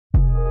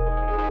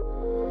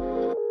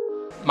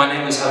My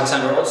name is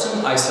Alexander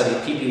Ohlsson. I study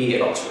PPE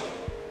at Oxford.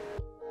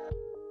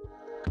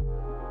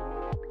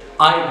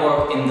 I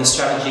work in the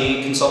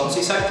strategy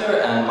consultancy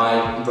sector and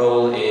my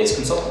role is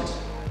consultant.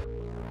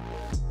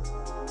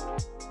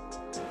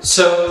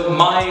 So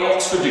my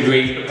Oxford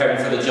degree prepared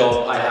me for the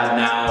job I have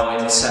now,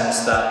 in the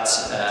sense that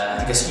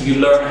I guess you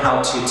learn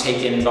how to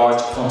take in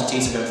large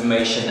quantities of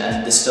information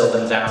and distill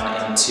them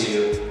down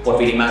into what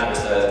really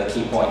matters, the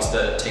key points,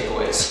 the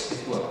takeaways,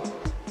 if you will.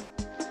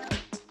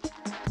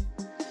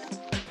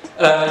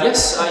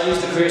 Yes, I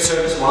used the career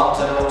service while I was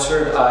at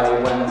Oxford. I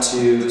went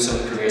to some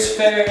of the careers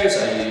fairs.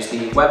 I used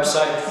the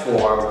website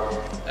for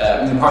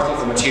partly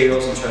for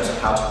materials in terms of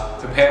how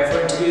to prepare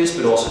for interviews,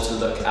 but also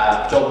to look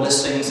at job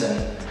listings and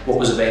what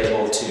was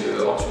available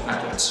to Oxford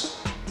graduates.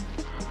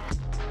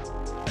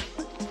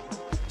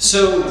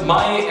 So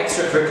my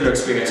extracurricular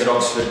experience at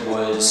Oxford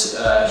was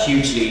a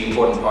hugely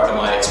important part of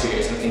my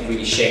experience, and I think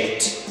really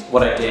shaped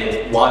what I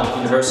did while at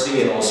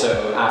university and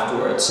also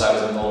afterwards. I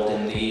was involved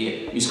in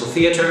the musical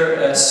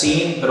theatre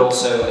scene, but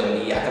also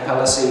in the a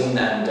cappella scene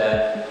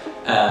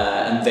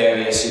and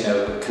various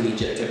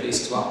collegiate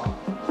activities as well.